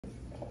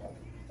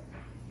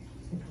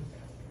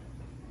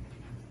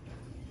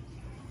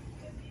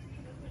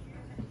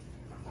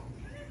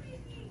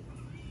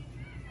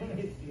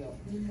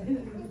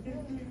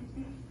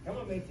Come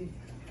on, Macy.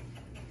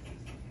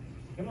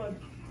 Come on.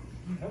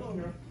 Come on,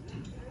 girl.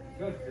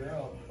 Good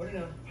girl. Put her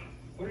down.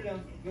 Put her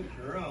down. Good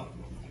girl.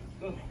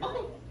 Good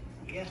girl.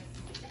 Yes.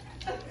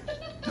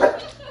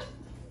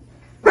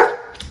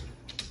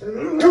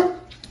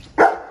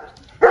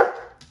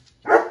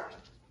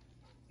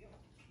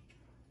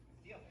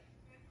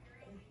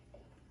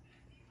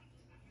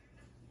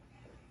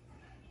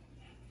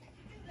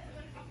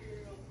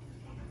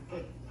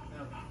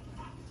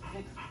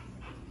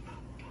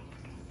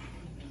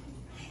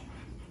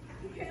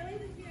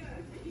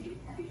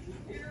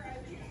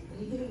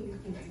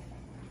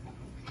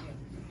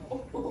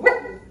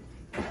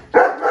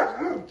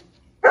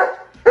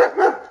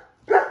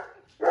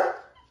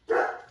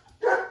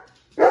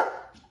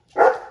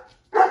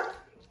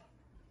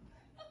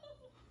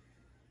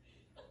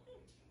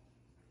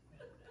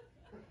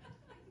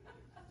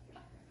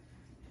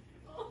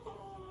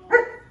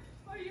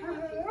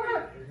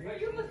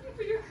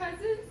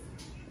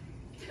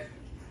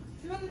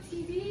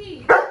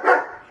 TV.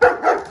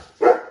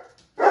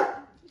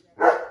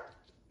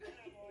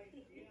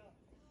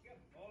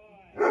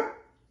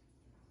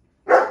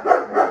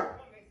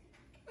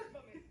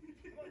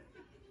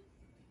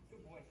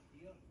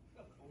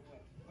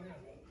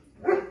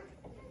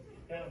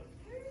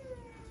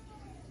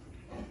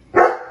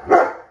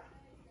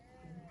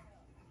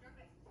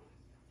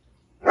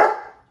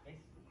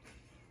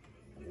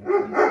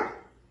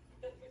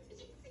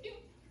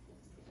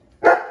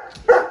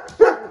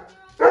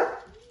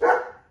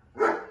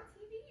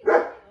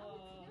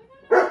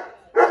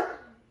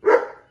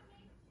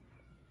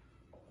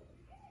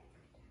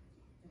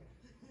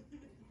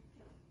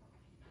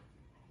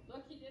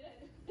 Look, he did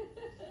it.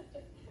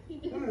 He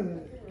did it.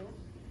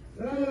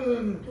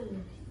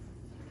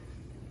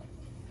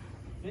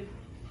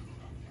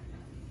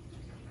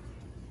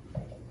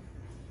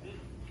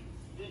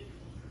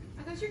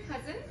 Are those your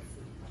cousins?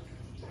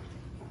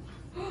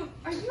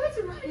 Are you guys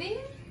running?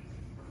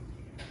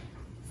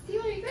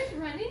 Steele, are you guys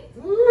running?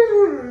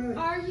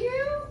 Are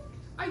you?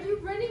 Are you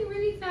running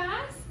really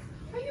fast?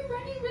 Are you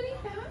running really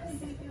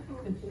fast?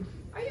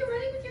 Are you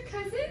running with your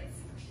cousins?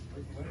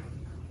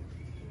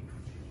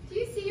 Do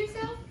you see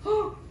yourself?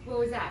 Oh, what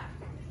was that?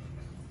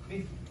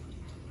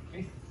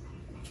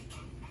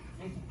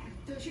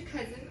 Those your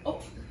cousins?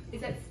 Oh,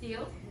 is that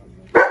Steele?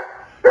 Is that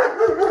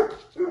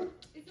Steele?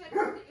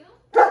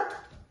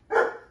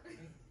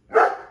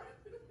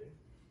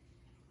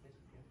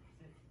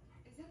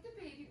 Is that the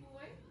baby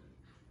boy?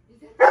 Is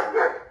that the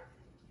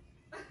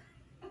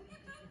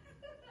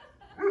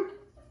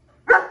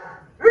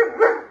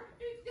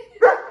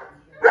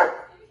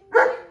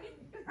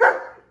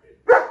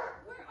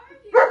Where are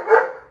you?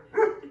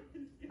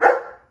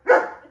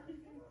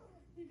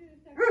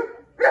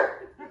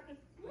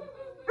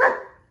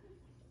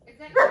 Is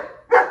that you? What?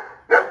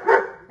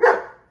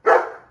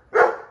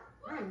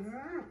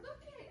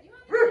 Look at it. You on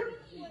the TV.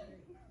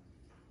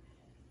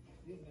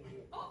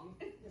 Oh,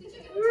 did you do a tap?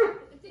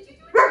 Did you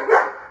do a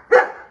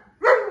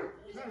tap?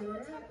 Did you do a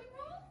tap and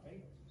roll?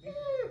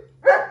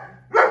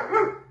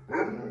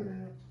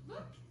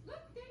 Look,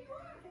 look, there you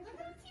are. Look at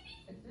the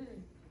TV.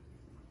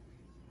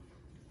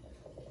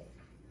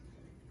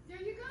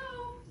 There you go.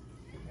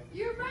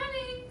 You're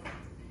running.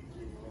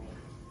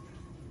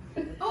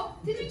 Oh,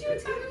 did you do a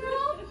tap and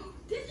roll?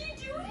 Did you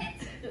do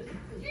it?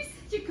 You're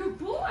such a good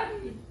boy.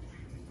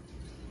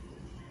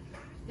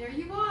 There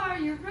you are.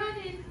 You're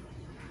running.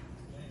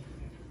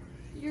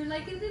 You're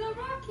like a little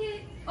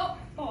rocket. Oh.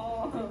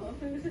 Oh.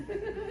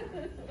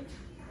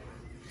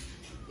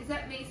 Is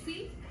that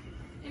Macy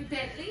and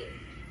Bentley?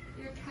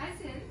 Your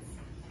cousins?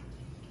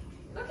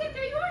 Look at,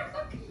 there you are.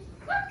 Look.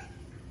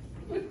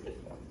 Look.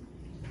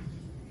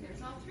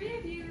 There's all three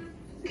of you.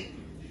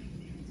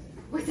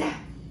 What's that?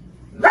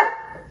 What?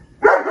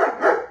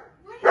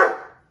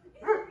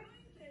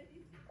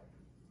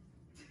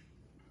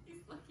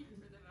 He's looking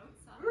for them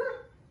outside.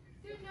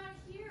 They're not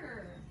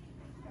here.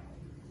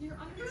 You're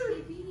on the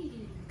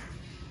TV.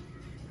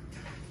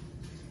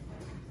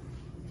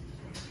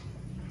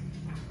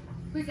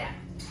 Who's that?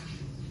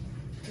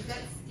 Is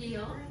that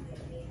Steele?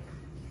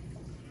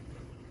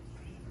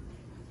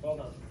 Well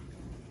done.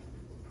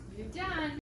 You're done.